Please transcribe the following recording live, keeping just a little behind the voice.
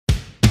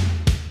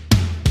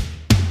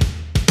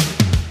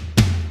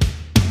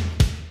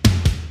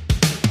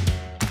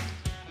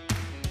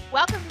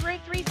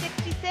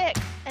366,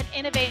 an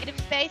innovative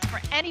space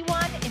for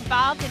anyone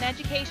involved in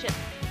education,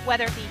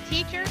 whether it be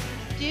teacher,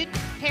 student,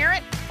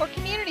 parent, or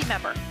community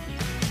member.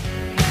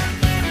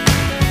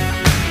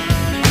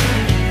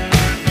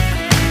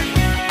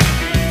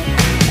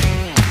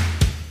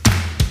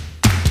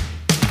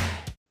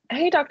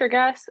 Hey, Dr.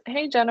 Guess.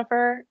 Hey,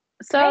 Jennifer.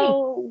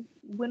 So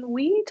when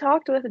we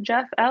talked with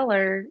Jeff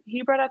Eller,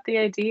 he brought up the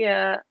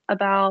idea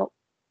about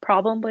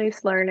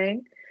problem-based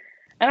learning,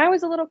 and I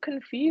was a little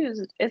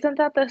confused. Isn't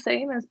that the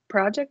same as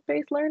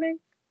project-based learning?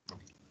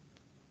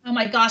 Oh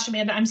my gosh,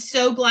 Amanda, I'm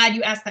so glad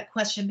you asked that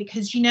question,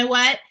 because you know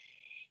what?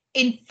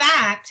 In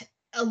fact,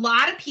 a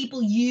lot of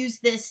people use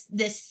this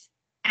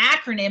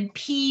acronym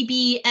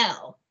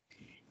PBL.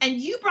 And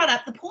you brought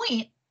up the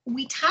point.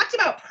 We talked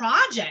about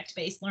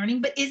project-based learning,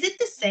 but is it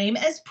the same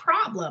as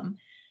problem?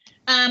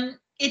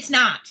 It's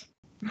not.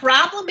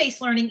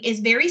 Problem-based learning is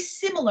very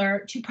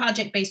similar to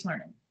project-based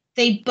learning.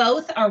 They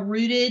both are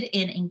rooted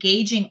in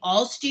engaging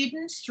all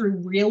students through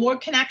real-world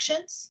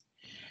connections.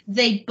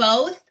 They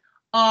both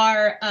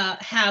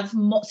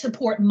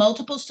support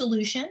multiple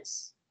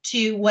solutions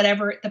to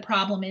whatever the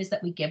problem is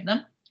that we give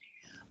them.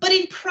 But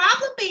in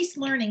problem-based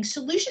learning,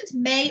 solutions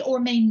may or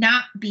may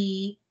not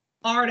be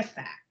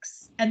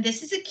artifacts. And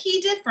this is a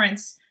key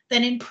difference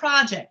than in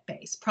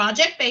project-based.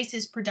 Project-based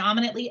is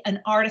predominantly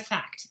an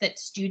artifact that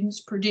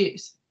students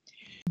produce.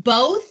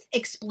 Both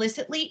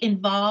explicitly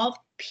involve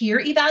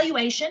peer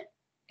evaluation.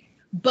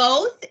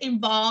 Both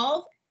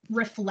involve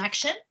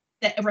reflection.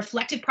 That a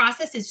reflective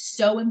process is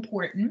so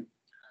important.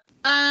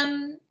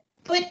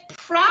 But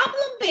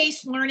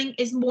problem-based learning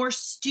is more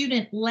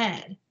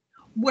student-led,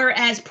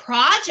 whereas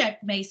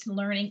project-based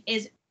learning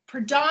is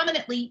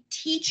predominantly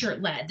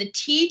teacher-led. The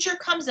teacher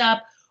comes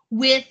up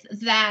with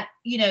that,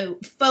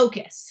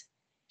 focus.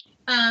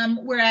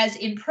 Whereas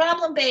in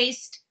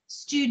problem-based,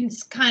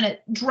 students kind of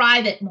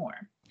drive it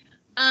more.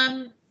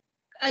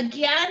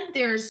 Again,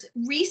 there's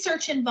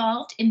research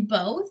involved in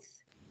both.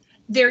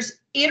 There's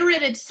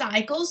iterative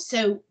cycles.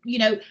 So,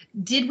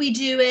 did we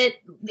do it?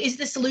 Is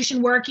the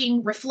solution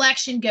working?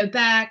 Reflection, go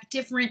back,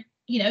 different,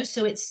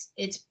 so it's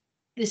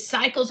the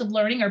cycles of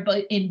learning are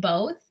in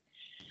both.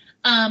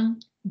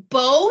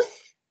 Both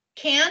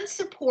can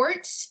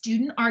support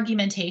student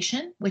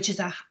argumentation, which is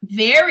a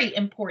very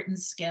important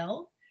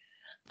skill.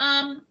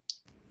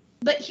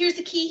 But here's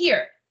the key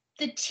here.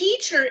 The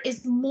teacher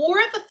is more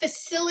of a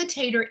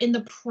facilitator in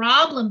the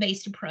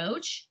problem-based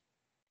approach.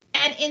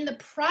 And in the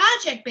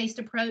project-based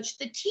approach,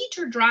 the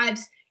teacher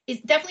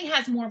definitely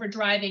has more of a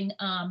driving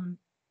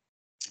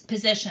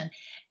position.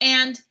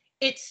 And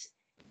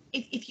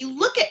if you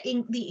look at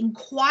the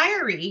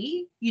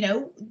inquiry,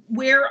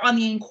 where on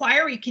the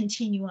inquiry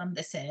continuum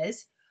this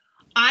is,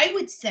 I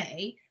would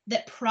say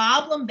that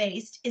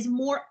problem-based is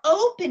more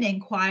open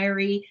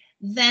inquiry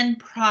than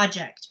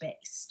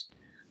project-based.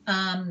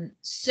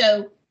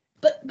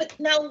 But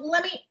now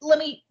let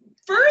me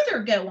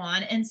further go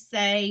on and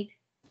say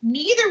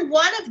neither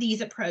one of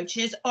these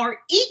approaches are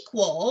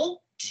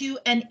equal to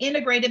an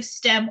integrative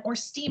STEM or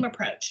STEAM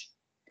approach.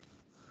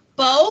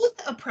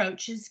 Both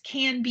approaches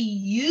can be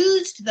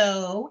used,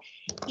 though,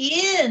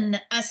 in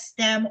a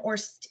STEM or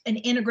an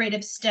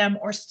integrative STEM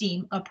or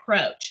STEAM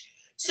approach.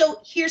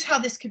 So here's how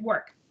this could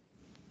work.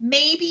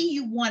 Maybe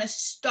you want to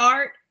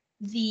start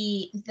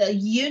the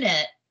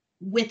unit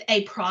with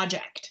a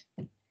project,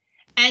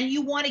 and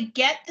you want to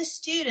get the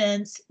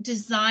students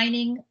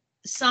designing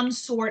some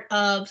sort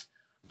of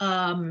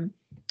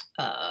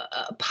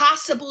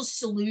possible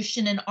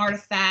solution and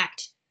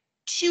artifact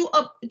to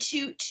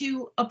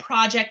a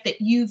project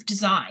that you've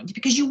designed,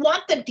 because you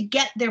want them to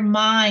get their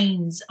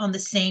minds on the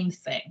same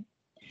thing.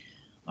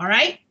 All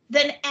right.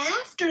 Then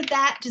after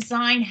that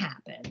design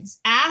happens,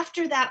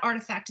 after that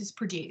artifact is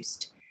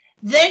produced,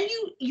 then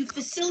you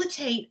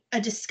facilitate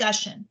a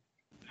discussion,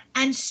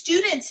 and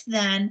students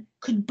then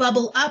could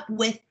bubble up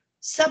with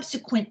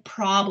subsequent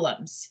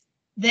problems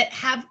that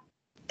have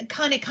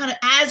kind of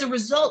as a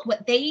result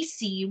what they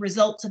see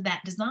results of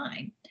that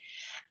design.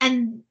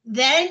 And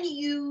then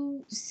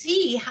you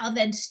see how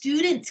then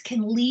students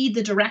can lead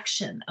the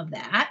direction of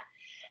that.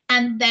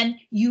 And then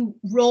you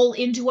roll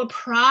into a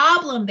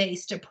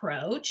problem-based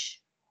approach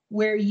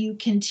where you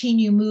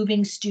continue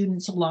moving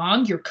students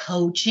along. You're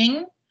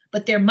coaching,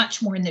 but they're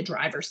much more in the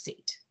driver's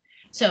seat.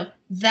 So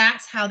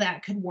that's how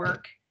that could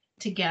work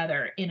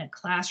together in a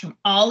classroom,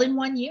 all in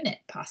one unit,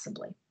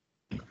 possibly.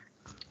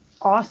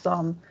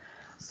 Awesome.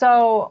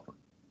 So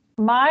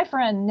my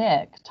friend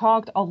Nick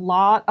talked a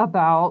lot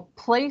about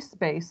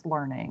place-based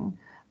learning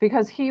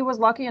because he was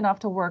lucky enough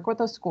to work with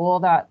a school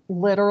that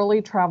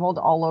literally traveled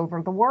all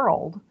over the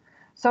world.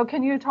 So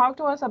can you talk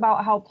to us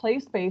about how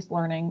place-based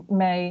learning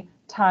may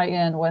tie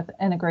in with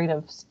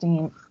integrative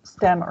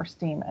STEM or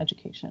STEAM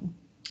education?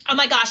 Oh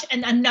my gosh,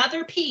 and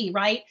another P,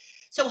 right?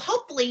 So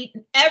hopefully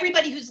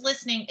everybody who's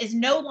listening is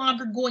no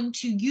longer going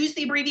to use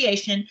the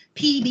abbreviation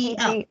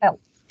PBL,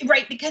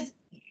 right? Because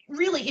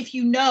really, if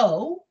you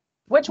know,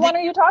 which one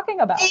are you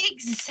talking about?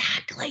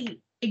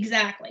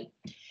 Exactly.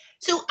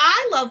 So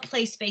I love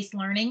place-based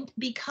learning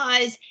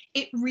because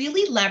it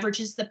really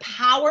leverages the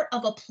power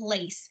of a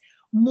place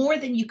more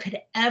than you could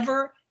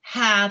ever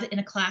have in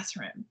a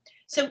classroom.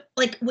 So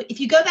like if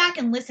you go back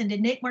and listen to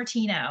Nick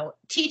Martino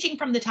teaching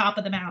from the top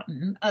of the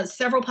mountain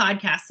several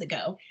podcasts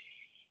ago,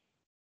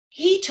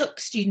 he took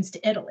students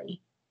to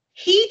Italy.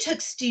 He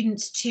took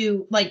students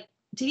to, like,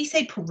 did he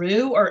say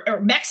Peru or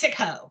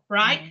Mexico,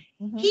 right?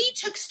 Mm-hmm. He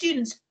took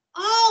students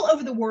all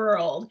over the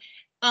world.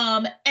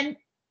 And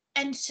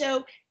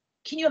so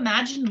can you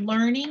imagine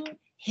learning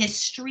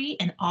history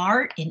and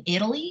art in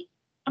Italy?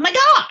 Oh my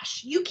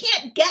gosh, you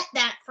can't get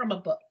that from a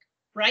book,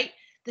 right?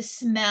 The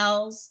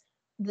smells,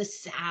 the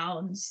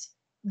sounds,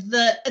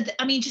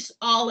 I mean, just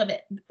all of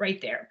it right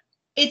there.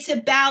 It's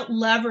about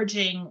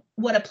leveraging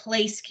what a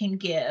place can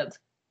give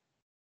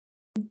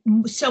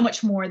so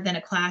much more than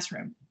a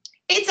classroom.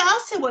 It's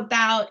also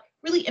about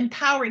really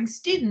empowering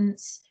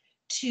students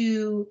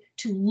to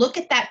look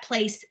at that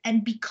place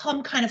and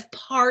become kind of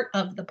part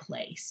of the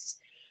place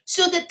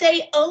so that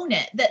they own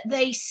it, that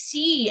they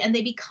see and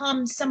they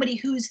become somebody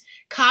who's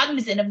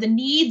cognizant of the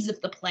needs of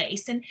the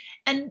place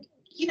and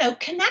you know,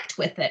 connect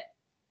with it.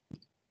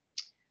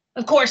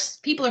 Of course,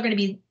 people are going to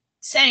be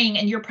saying,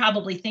 and you're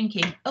probably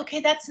thinking, okay,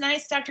 that's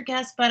nice, Dr.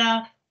 Guest,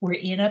 but we're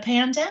in a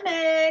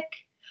pandemic.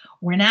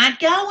 We're not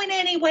going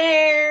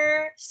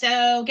anywhere.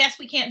 So guess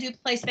we can't do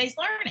place-based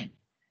learning.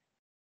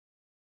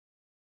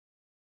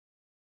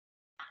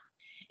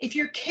 If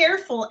you're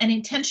careful and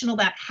intentional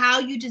about how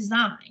you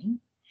design,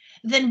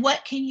 then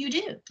what can you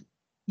do?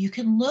 You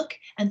can look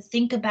and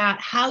think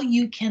about how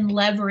you can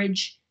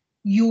leverage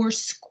your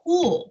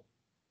school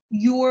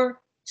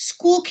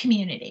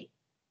community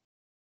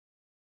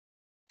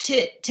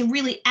to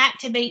really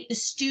activate the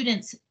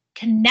students'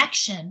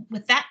 connection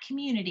with that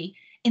community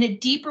in a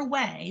deeper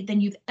way than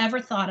you've ever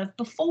thought of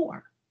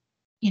before.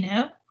 You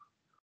know,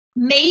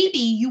 maybe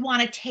you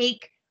want to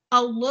take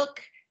a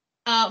look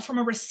from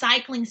a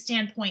recycling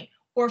standpoint,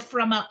 or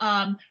from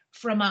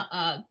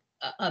a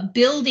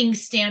building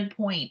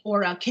standpoint,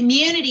 or a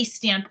community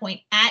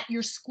standpoint at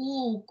your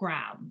school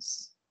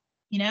grounds.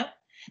 You know,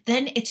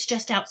 then it's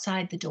just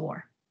outside the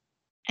door,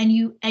 and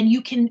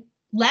you can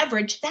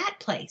leverage that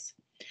place.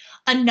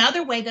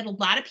 Another way that a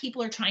lot of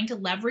people are trying to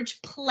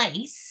leverage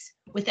place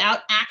without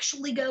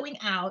actually going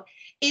out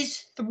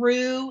is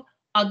through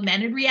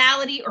augmented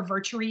reality or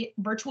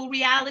virtual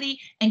reality,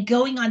 and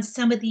going on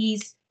some of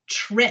these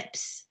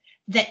trips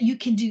that you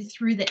can do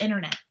through the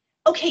internet.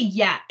 Okay,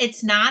 yeah,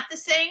 it's not the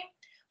same,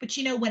 but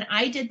you know, when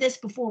I did this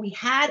before we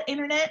had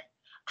internet,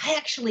 I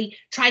actually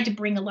tried to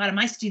bring a lot of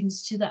my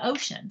students to the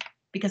ocean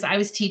because I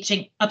was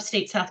teaching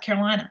upstate South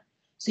Carolina.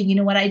 So you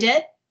know what I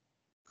did?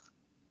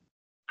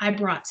 I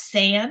brought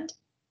sand,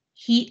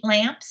 heat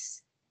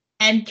lamps,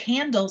 and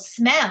candle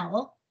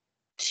smell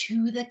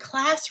to the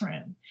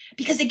classroom.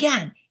 Because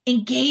again,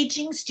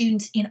 engaging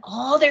students in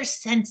all their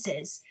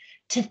senses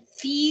to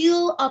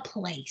feel a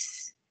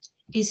place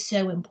is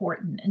so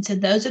important. And so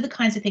those are the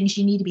kinds of things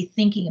you need to be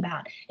thinking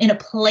about in a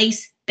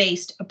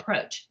place-based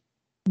approach.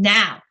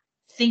 Now,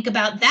 think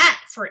about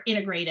that for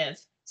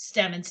integrative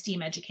STEM and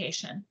STEAM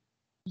education.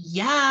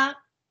 Yeah,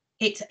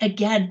 it's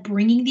again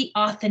bringing the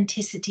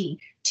authenticity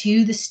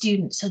to the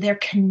students so they're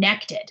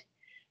connected,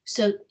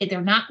 so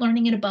they're not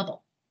learning in a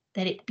bubble,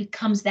 that it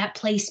becomes, that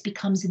place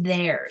becomes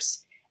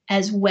theirs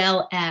as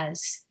well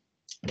as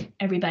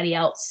everybody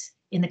else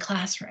in the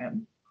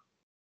classroom.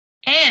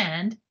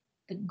 And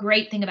the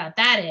great thing about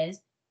that is,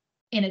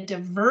 in a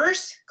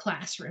diverse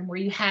classroom where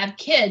you have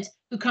kids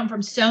who come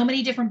from so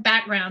many different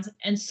backgrounds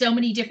and so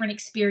many different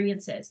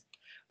experiences,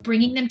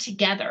 bringing them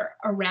together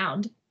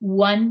around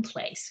one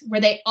place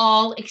where they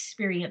all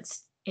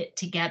experience it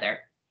together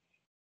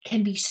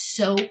can be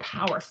so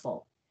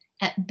powerful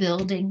at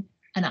building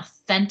an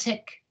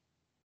authentic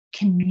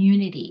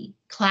community,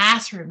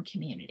 classroom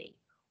community,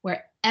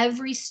 where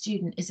every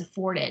student is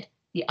afforded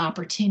the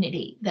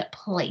opportunity that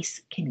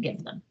place can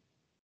give them.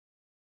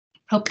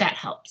 Hope that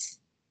helps.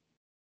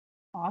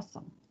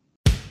 Awesome.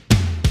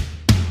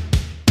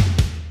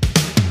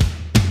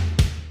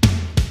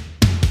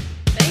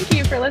 Thank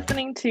you for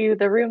listening to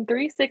the Room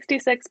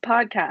 366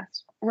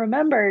 podcast.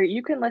 Remember,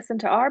 you can listen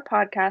to our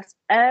podcast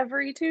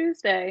every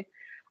Tuesday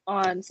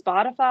on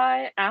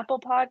Spotify, Apple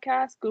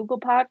Podcasts, Google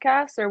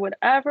Podcasts, or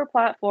whatever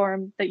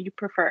platform that you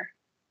prefer.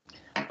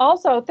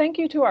 Also, thank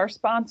you to our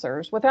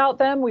sponsors. Without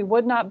them, we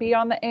would not be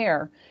on the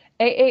air.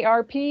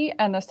 AARP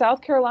and the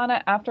South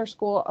Carolina After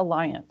School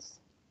Alliance.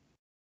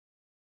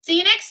 See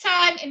you next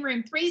time in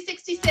Room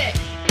 366.